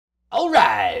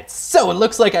Alright, so it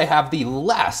looks like I have the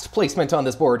last placement on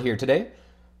this board here today.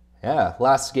 Yeah,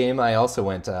 last game I also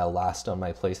went last on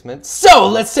my placement. So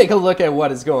let's take a look at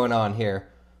what is going on here.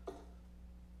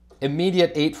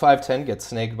 Immediate 8-5-10 gets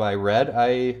snagged by red.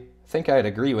 I think I'd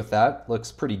agree with that.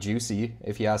 Looks pretty juicy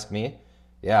if you ask me.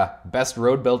 Yeah, best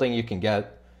road building you can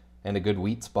get and a good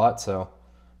wheat spot, so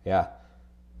yeah.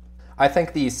 I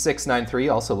think the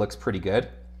 6-9-3 also looks pretty good,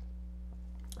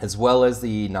 as well as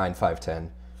the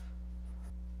 9-5-10.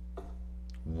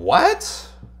 What?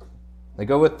 They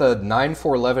go with the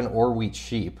 9-4-11 or wheat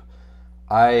sheep.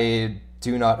 I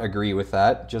do not agree with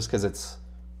that, just because it's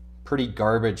pretty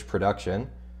garbage production.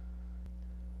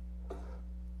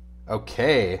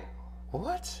 Okay.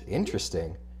 What?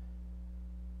 Interesting.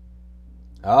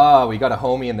 Ah, we got a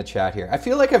homie in the chat here. I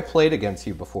feel like I've played against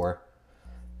you before.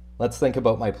 Let's think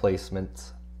about my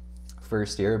placement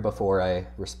first here before I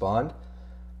respond.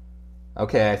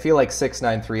 Okay, I feel like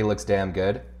 6-9-3 looks damn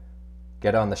good.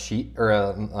 Get on the sheet, or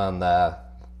on the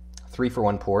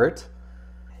 3-for-1 port.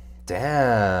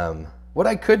 Damn. What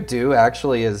I could do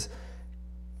actually is,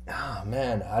 oh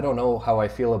man, I don't know how I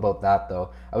feel about that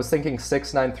though. I was thinking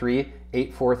 6-9-3,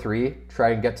 8-4-3, try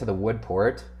and get to the wood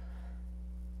port,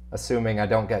 assuming I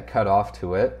don't get cut off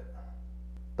to it.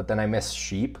 But then I miss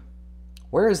sheep.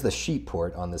 Where is the sheep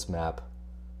port on this map?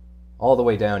 All the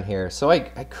way down here. So I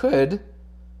could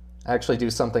actually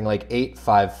do something like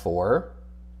 8-5-4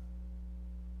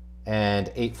 and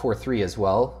 8-4-3 as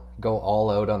well. Go all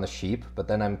out on the sheep, but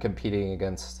then I'm competing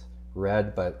against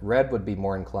red, but red would be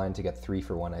more inclined to get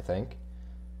 3-for-1, I think.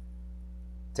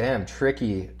 Damn,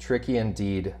 tricky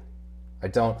indeed. I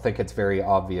don't think it's very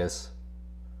obvious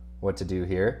what to do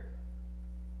here.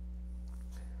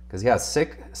 Because yeah,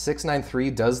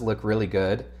 6-9-3 does look really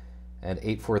good, and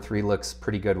 8-4-3 looks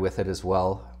pretty good with it as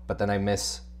well, but then I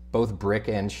miss both brick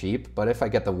and sheep. But if I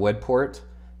get the wood port,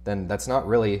 then that's not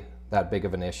really that big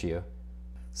of an issue.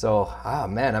 So,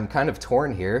 man, I'm kind of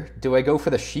torn here. Do I go for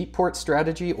the sheep port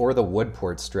strategy or the wood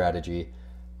port strategy?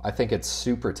 I think it's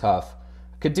super tough.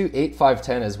 I could do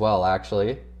 8-5-10 as well,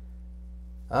 actually.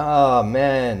 Oh,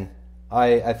 man.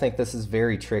 I think this is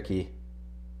very tricky,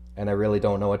 and I really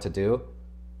don't know what to do.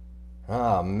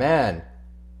 Oh, man.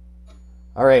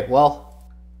 All right, well,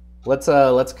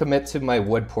 let's commit to my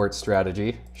wood port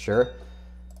strategy. Sure.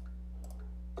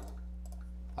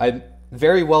 I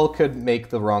very well could make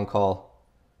the wrong call.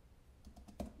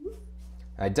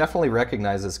 I definitely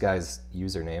recognize this guy's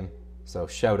username, so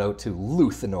shout out to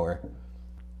Luthenor.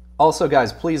 Also,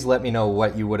 guys, please let me know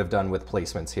what you would have done with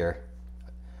placements here,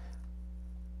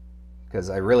 because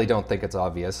I really don't think it's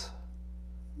obvious.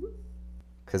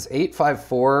 Because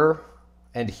 8-5-4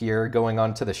 and here going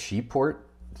on to the sheep port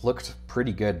looked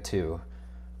pretty good too.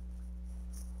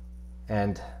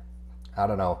 And I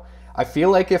don't know. I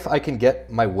feel like if I can get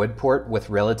my wood port with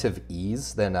relative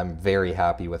ease, then I'm very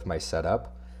happy with my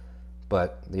setup.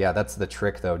 But yeah, that's the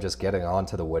trick though, just getting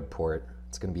onto the wood port.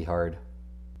 It's gonna be hard.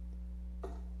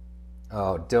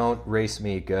 Oh, don't race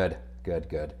me. Good, good,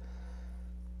 good.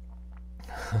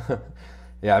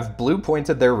 Yeah, if blue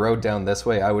pointed their road down this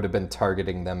way, I would have been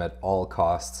targeting them at all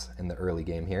costs in the early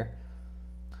game here.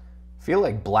 Feel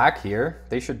like black here,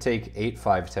 they should take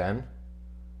 8-5-10.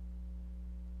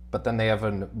 But then they have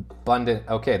an abundant,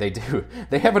 okay, they do.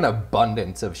 They have an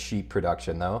abundance of sheep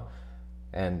production though,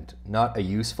 and not a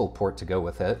useful port to go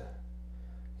with it.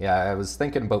 Yeah, I was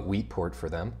thinking about wheat port for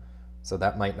them, so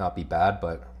that might not be bad,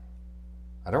 but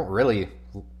I don't really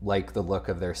like the look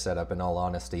of their setup in all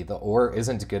honesty. The ore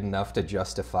isn't good enough to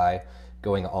justify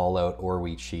going all out or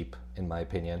wheat sheep, in my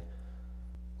opinion.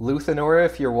 Luthenor,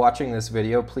 if you're watching this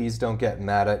video, please don't get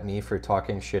mad at me for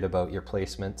talking shit about your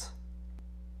placement.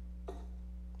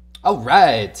 All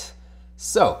right,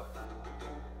 so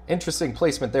interesting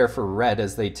placement there for red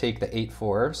as they take the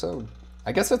 8-4. So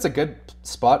I guess that's a good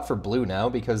spot for blue now,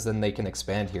 because then they can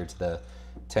expand here to the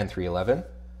 10-3-11.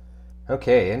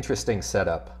 Okay, interesting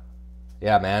setup.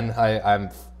 Yeah, man,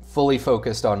 I'm fully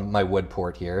focused on my wood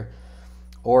port here.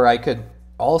 Or I could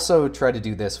also try to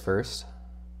do this first.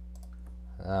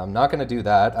 I'm not going to do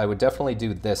that. I would definitely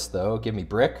do this though. Give me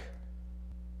brick.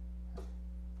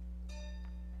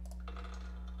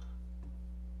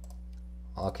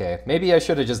 Okay, maybe I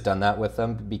should have just done that with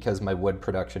them because my wood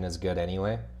production is good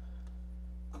anyway.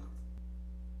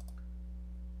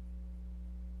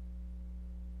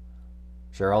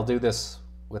 Sure, I'll do this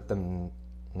with them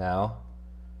now.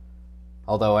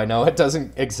 Although I know it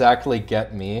doesn't exactly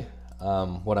get me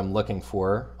what I'm looking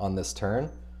for on this turn.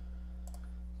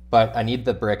 But I need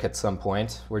the brick at some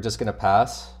point. We're just gonna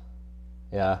pass.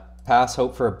 Yeah, pass,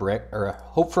 hope for a brick, or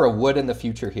hope for a wood in the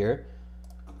future here.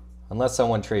 Unless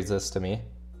someone trades this to me.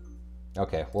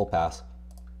 Okay, we'll pass.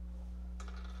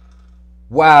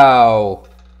 Wow!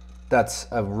 That's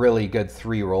a really good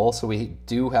 3 roll, so we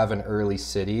do have an early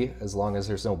city, as long as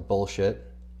there's no bullshit.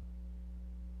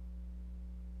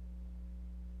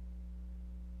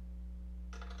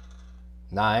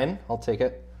 Nine, I'll take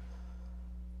it.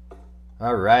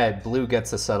 All right, blue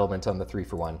gets a settlement on the 3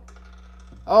 for 1.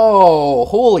 Oh,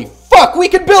 holy fuck, we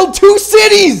can build 2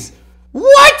 cities!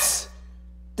 What?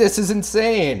 This is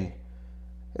insane.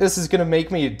 This is gonna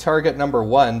make me target number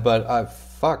 1, but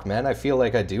fuck, man, I feel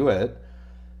like I do it.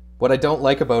 What I don't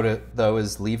like about it, though,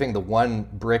 is leaving the 1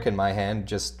 brick in my hand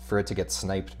just for it to get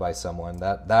sniped by someone.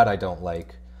 That I don't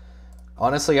like.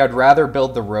 Honestly, I'd rather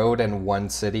build the road and 1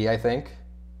 city, I think.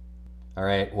 All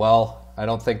right, well, I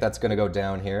don't think that's gonna go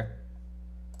down here.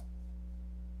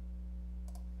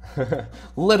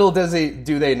 Little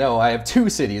do they know, I have 2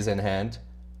 cities in hand.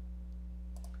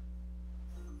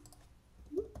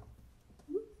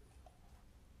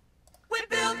 We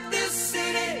built this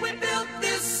city, we built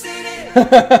this city.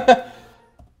 That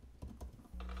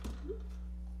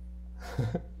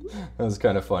was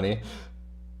kind of funny.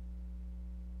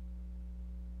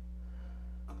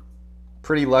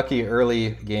 Pretty lucky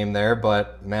early game there,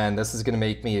 but man, this is gonna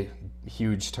make me a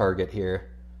huge target here.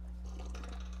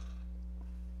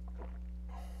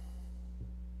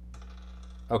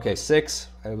 Okay, 6.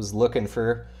 I was looking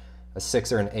for a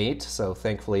 6 or an 8, so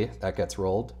thankfully that gets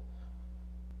rolled.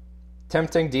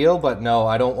 Tempting deal, but no,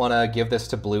 I don't want to give this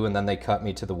to blue and then they cut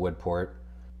me to the wood port.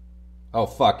 Oh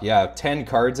fuck, yeah, 10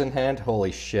 cards in hand?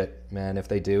 Holy shit, man, if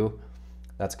they do,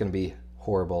 that's gonna be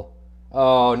horrible.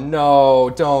 Oh no,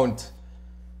 don't.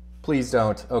 Please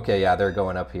don't. Okay, yeah, they're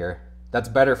going up here. That's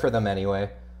better for them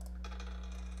anyway.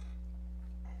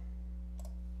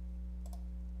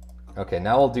 Okay,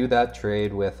 now I'll do that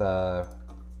trade with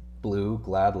blue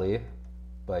gladly.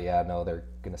 But yeah, no, they're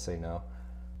gonna say no.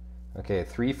 Okay,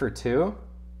 3 for 2.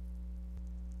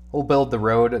 We'll build the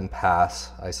road and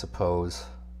pass, I suppose.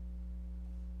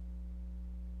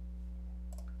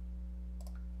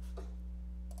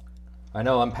 I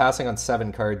know I'm passing on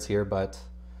 7 cards here, but...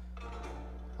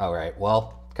 Alright,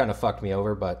 well, kind of fucked me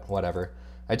over, but whatever.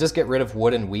 I just get rid of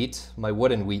wood and wheat. My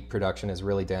wood and wheat production is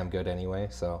really damn good anyway,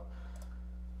 so...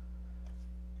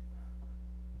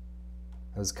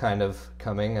 It was kind of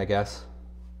coming, I guess.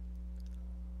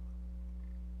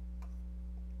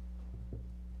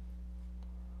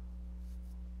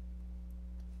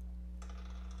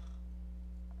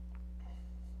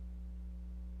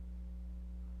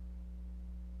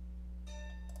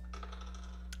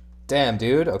 Damn,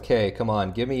 dude. Okay, come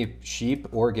on. Give me sheep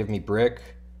or give me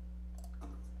brick.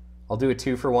 I'll do a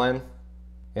 2 for 1.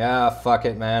 Yeah, fuck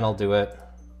it, man. I'll do it.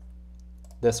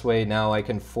 This way now I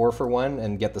can 4 for 1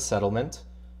 and get the settlement.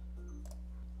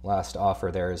 Last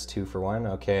offer there is 2 for 1.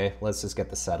 Okay, let's just get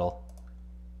the settle.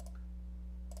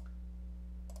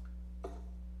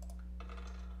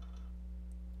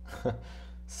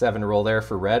 Seven roll there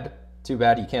for red. Too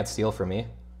bad you can't steal from me.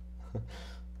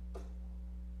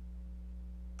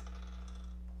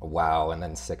 Wow, and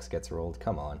then 6 gets rolled.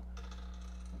 Come on.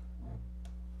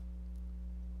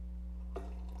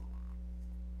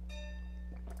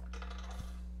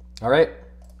 All right,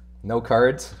 no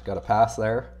cards. Got a pass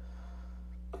there.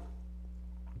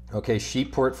 Okay,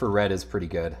 sheep port for red is pretty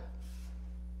good.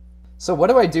 So what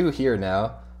do I do here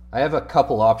now? I have a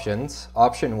couple options.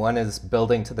 Option 1 is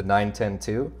building to the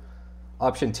 9-10-2.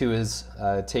 Option 2 is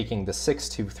taking the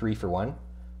 6-2-3 for 1.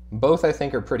 Both I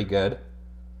think are pretty good,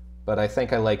 but I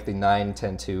think I like the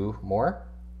 9-10-2 more.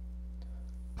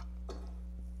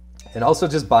 And also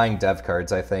just buying dev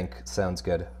cards I think sounds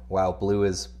good. Wow, blue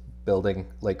is building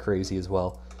like crazy as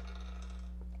well.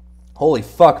 Holy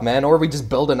fuck, man. Or we just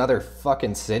build another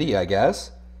fucking city, I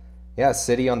guess. Yeah,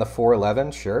 city on the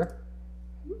 4-11, sure.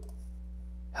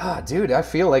 Ah, dude, I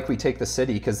feel like we take the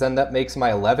city because then that makes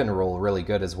my 11 roll really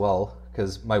good as well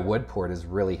because my wood port is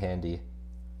really handy.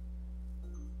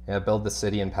 Yeah, build the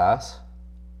city and pass.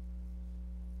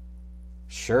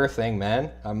 Sure thing,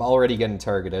 man. I'm already getting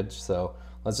targeted, so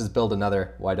let's just build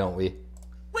another. Why don't we?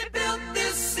 We built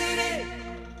this city.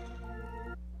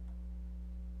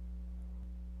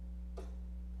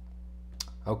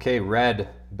 Okay, red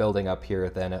building up here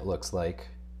then it looks like.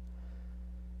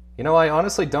 You know, I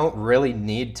honestly don't really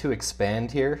need to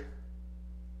expand here.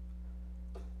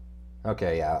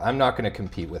 Okay, yeah, I'm not going to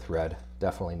compete with red.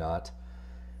 Definitely not.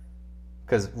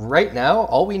 Because right now,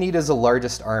 all we need is a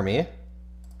largest army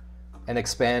and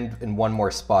expand in one more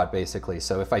spot, basically.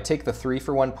 So if I take the 3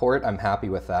 for 1 port, I'm happy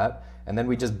with that. And then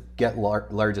we just get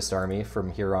largest army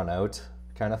from here on out,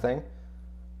 kind of thing.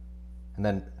 And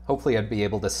then hopefully I'd be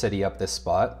able to city up this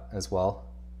spot as well.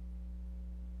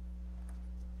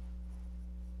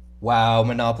 Wow,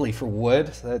 monopoly for wood.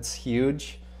 That's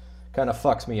huge. Kind of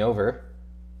fucks me over.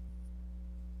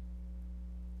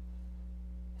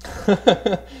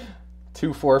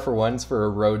 Two 4-for-1s for a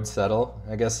road settle.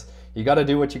 I guess you gotta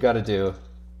do what you gotta do.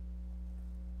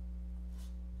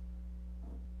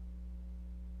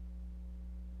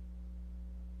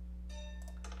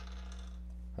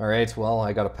 Alright, well,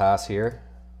 I gotta pass here.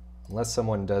 Unless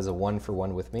someone does a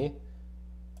 1-for-1 with me.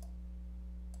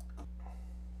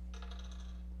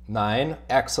 9.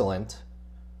 Excellent.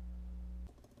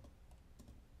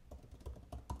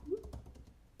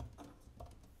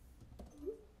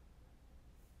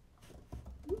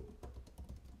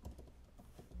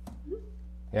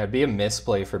 Yeah, it'd be a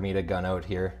misplay for me to gun out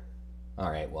here.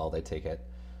 Alright, well, they take it.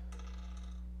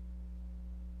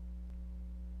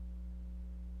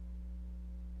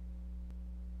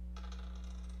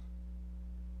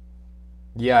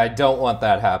 Yeah, I don't want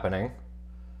that happening.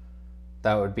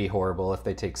 That would be horrible if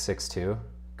they take 6-2,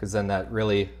 because then that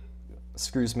really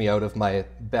screws me out of my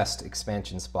best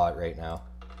expansion spot right now.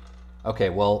 Okay,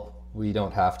 well, we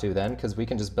don't have to then, because we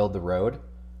can just build the road.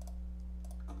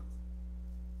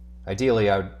 Ideally,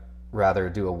 I would rather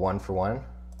do a 1-for-1.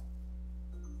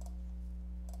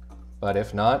 But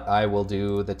if not, I will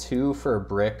do the 2 for a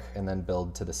brick and then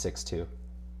build to the 6-2.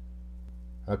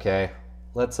 Okay,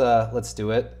 let's do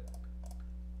it.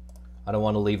 I don't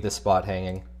want to leave this spot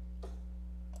hanging.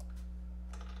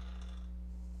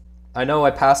 I know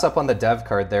I pass up on the dev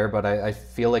card there, but I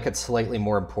feel like it's slightly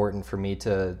more important for me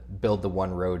to build the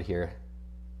 1 road here.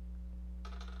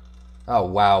 Oh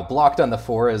wow, blocked on the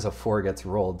 4 as a 4 gets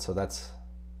rolled, so that's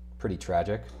pretty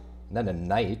tragic. And then a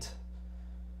knight.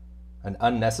 An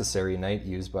unnecessary knight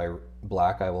used by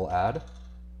black, I will add.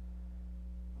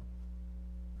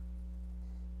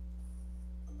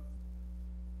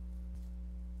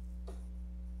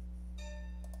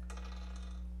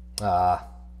 Ah,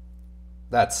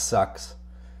 that sucks.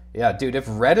 Yeah, dude, if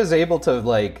red is able to,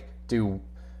 like, do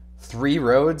 3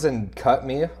 roads and cut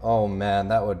me, oh man,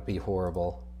 that would be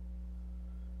horrible.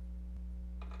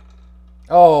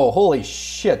 Oh, holy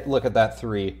shit, look at that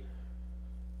 3.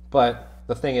 But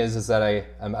the thing is that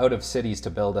I'm out of cities to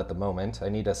build at the moment. I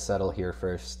need to settle here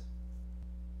first.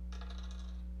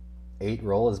 8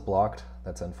 roll is blocked.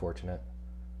 That's unfortunate.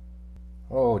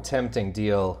 Oh, tempting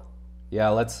deal.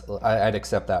 Yeah, I'd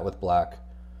accept that with black.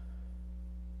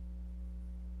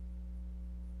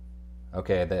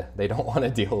 Okay, they don't want to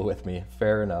deal with me.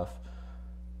 Fair enough.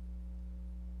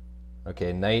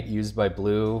 Okay, knight used by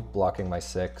blue, blocking my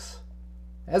 6.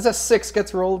 As a 6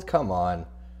 gets rolled? Come on.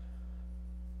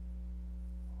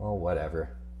 Well,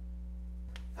 whatever.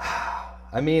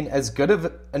 I mean, as good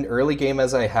of an early game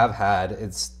as I have had,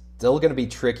 it's still going to be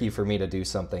tricky for me to do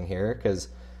something here, because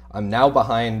I'm now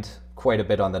behind quite a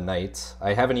bit on the knights.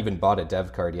 I haven't even bought a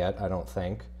dev card yet, I don't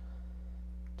think.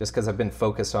 Just because I've been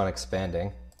focused on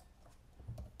expanding.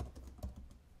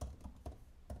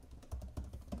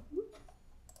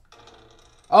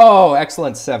 Oh,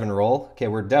 excellent 7 roll. Okay,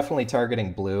 we're definitely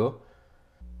targeting blue.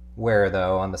 Where,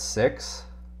 though? On the 6?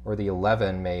 Or the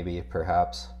 11, maybe,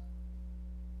 perhaps.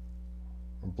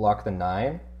 Block the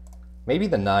 9? Maybe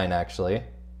the 9, actually.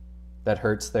 That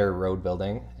hurts their road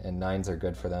building, and 9s are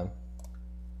good for them.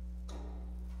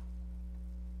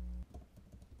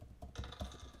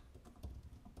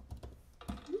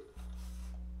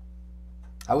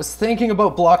 I was thinking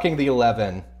about blocking the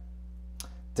 11.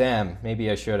 Damn,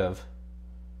 maybe I should have.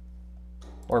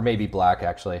 Or maybe black,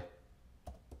 actually.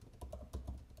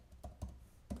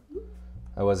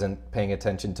 I wasn't paying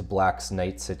attention to black's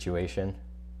knight situation.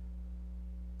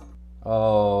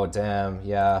 Oh, damn.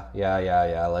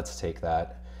 Yeah. Let's take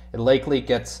that. It likely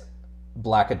gets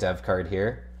black a dev card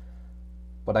here.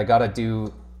 But I gotta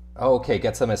do... Oh, okay,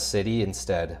 gets them a city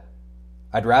instead.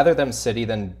 I'd rather them city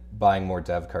than buying more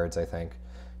dev cards, I think.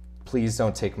 Please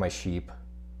don't take my sheep.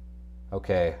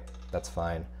 Okay, that's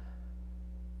fine.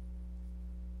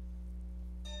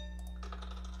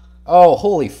 Oh,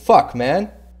 holy fuck,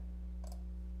 man.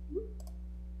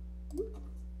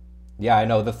 Yeah, I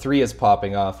know, the 3 is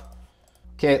popping off.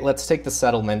 Okay, let's take the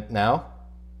settlement now.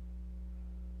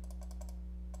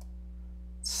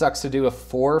 Sucks to do a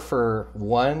 4 for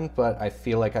 1, but I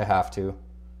feel like I have to.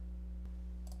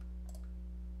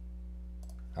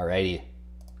 Alrighty.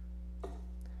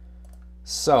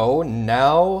 So,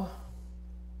 now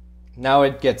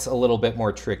it gets a little bit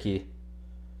more tricky.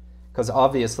 Because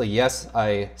obviously, yes,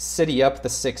 I city up the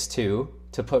 6-2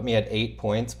 to put me at 8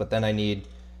 points, but then I need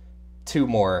 2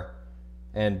 more.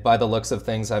 And by the looks of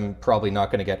things, I'm probably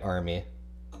not going to get army.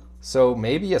 So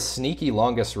maybe a sneaky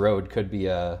longest road could be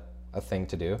a thing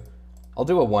to do. I'll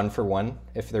do a 1-for-1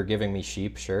 if they're giving me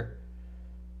sheep, sure.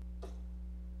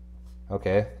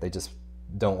 Okay, they just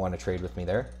don't want to trade with me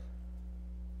there.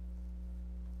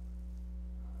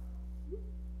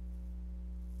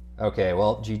 Okay,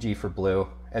 well, GG for blue,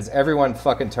 as everyone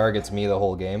fucking targets me the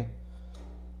whole game.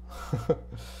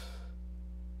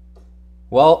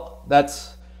 Well,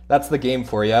 that's the game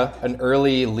for you. An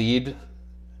early lead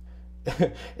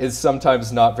is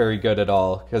sometimes not very good at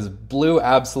all, because blue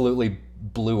absolutely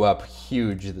blew up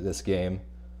huge this game.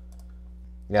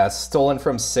 Yeah, stolen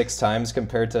from 6 times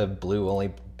compared to blue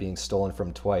only being stolen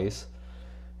from twice.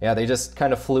 Yeah, they just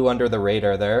kind of flew under the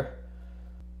radar there.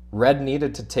 Red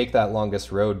needed to take that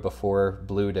longest road before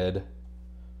blue did.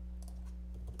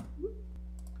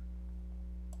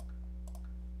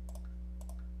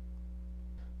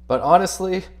 But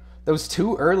honestly, those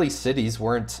 2 early cities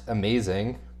weren't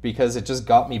amazing because it just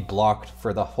got me blocked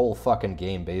for the whole fucking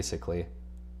game, basically.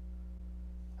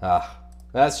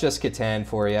 That's just Catan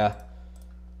for ya.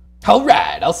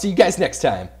 Alright, I'll see you guys next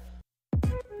time.